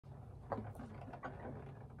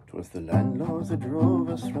'Twas the landlords that drove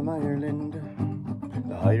us from Ireland.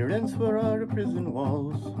 The higher rents were our prison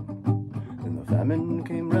walls. Then the famine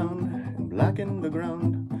came round and blackened the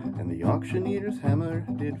ground, and the auctioneer's hammer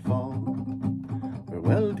did fall.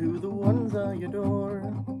 Farewell to the ones I adore,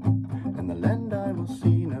 and the land I will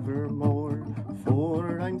see nevermore.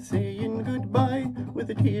 For I'm saying goodbye with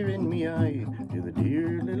a tear in me eye to the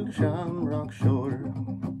dear little Shamrock shore.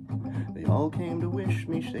 They all came to wish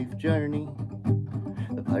me safe journey.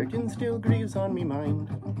 The parting still grieves on me mind.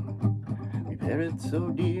 Me parents so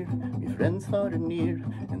dear, me friends far and near,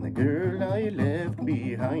 and the girl I left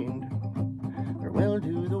behind. Farewell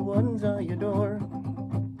to the ones I adore,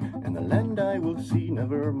 and the land I will see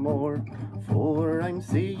nevermore. For I'm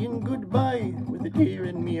saying goodbye with a tear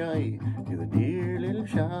in me eye to the dear little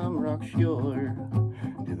Shamrock shore,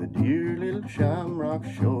 to the dear little Shamrock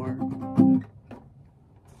shore.